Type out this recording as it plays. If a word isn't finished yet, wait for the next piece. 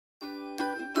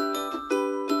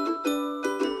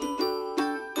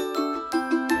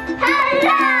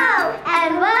Hello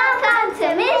and welcome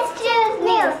to Miss June's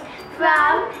News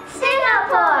from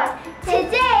Singapore.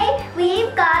 Today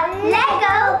we've got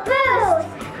Lego Boost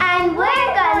and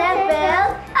we're gonna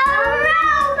build a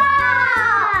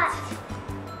robot.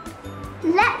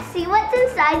 Let's see what's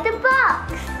inside the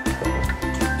box.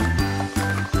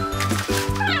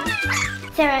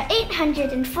 There are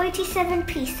 847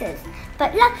 pieces,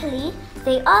 but luckily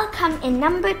they all come in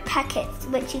numbered packets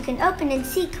which you can open in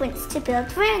sequence to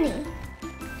build Vernie.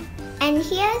 And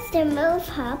here's the move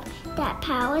hub that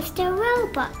powers the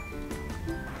robot.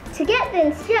 To get the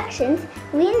instructions,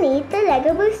 we need the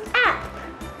Lego Boost app.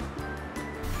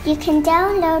 You can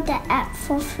download the app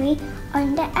for free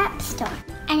on the App Store,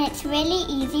 and it's really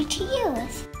easy to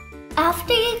use.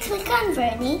 After you click on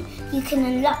Vernie, you can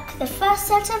unlock the first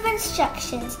set of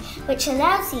instructions, which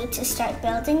allows you to start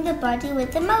building the body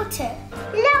with the motor.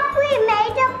 Look, we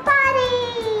made a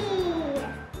body!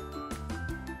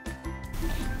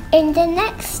 In the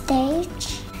next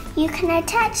stage, you can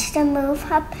attach the move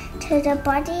hub to the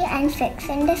body and fix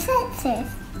in the sensors.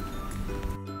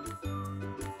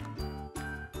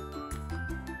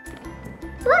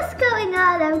 What's going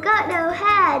on? I've got no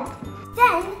head.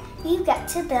 Then, you get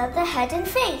to build the head and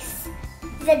face.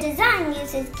 The design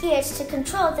uses gears to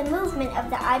control the movement of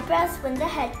the eyebrows when the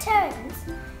head turns.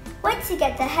 Once you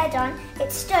get the head on,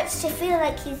 it starts to feel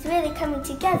like he's really coming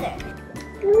together.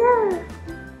 Yeah.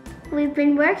 We've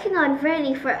been working on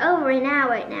Vernie for over an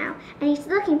hour now, and he's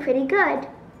looking pretty good.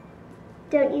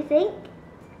 Don't you think?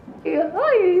 Yeah,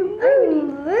 I'm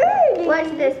Vernie.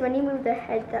 Watch this, when you move the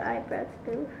head, the eyebrows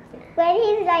move. When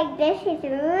he's like this, he's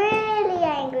really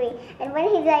angry. And when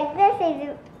he's like this, he's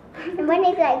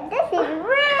really,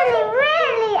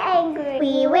 really angry.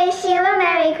 We wish you a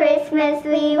Merry Christmas.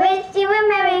 We wish you a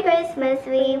Merry Christmas.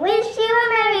 We wish you a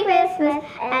Merry Christmas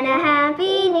and a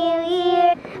Happy New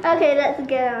Year. Okay, let's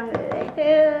get on with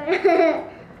it.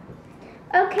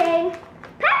 Okay.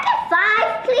 Packet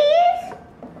 5, please.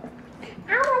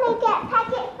 I want to get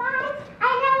packet 5. I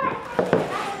know what packet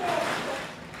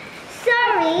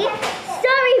 5 is.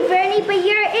 Sorry, Vernie, but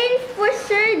you're in for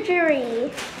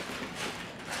surgery.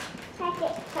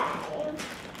 Packet 5.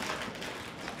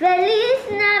 Feliz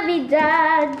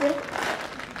Navidad.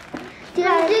 Do you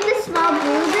want to do the small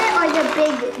blue bit or the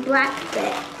big black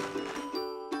bit?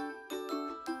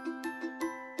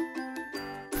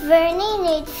 Vernie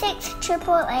needs 6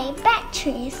 AAA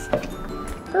batteries.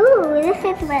 Ooh, this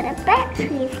is where the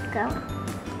batteries go.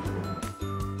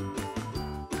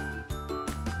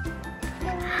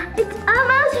 It's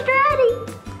almost ready.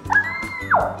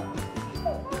 Oh! It's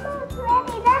almost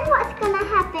ready. Then what's gonna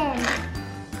happen?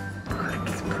 Oh,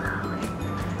 explode.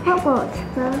 What will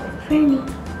explode? Vernie.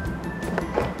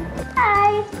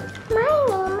 Hi, my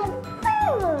name is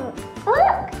Vernie.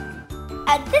 Look.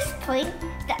 At this point,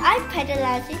 the iPad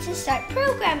allows you to start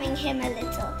programming him a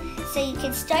little, so you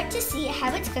can start to see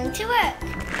how it's going to work.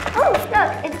 Oh,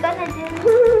 look, it's gonna do.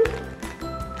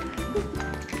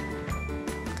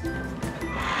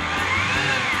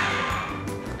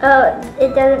 Oh,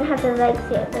 it doesn't have the legs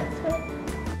yet, that's right.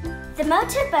 The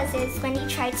motor buzzes when you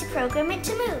try to program it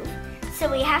to move, so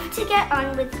we have to get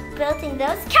on with building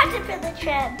those caterpillar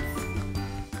treads.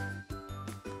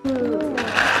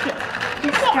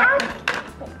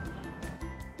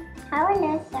 How on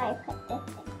earth do I put this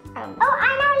thing? Oh, I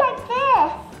know like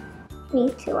this. Me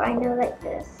too, I know like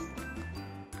this.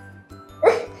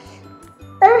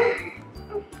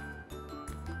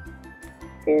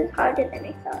 This is harder than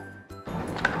I thought.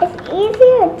 It's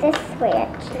easier this way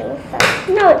actually. So.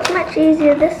 No, it's much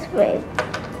easier this way.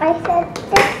 I said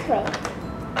this way.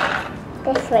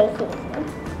 This way is easier.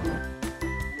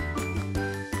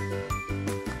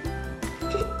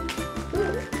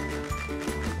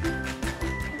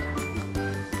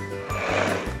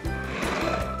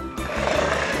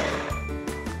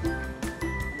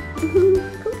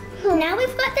 Now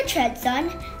we've got the treads on,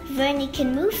 Vernie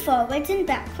can move forwards and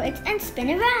backwards and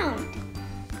spin around.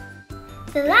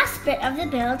 The last bit of the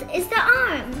build is the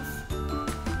arms.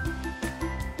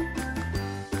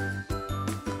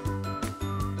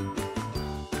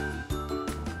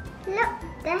 Look,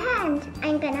 the hand.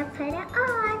 I'm gonna put it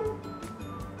on.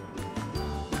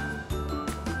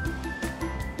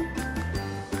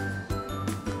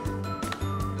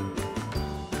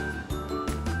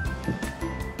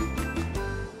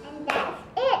 And that's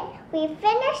it. We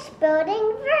finished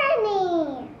building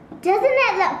Vernie. Doesn't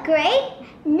it look great?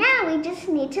 Now we just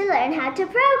need to learn how to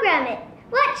program it.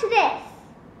 Watch this.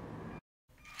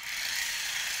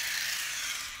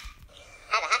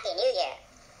 Have a Happy New Year.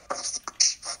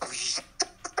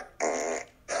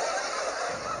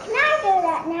 Can I do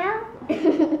that now?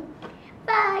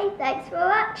 Bye. Bye! Thanks for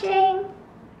watching!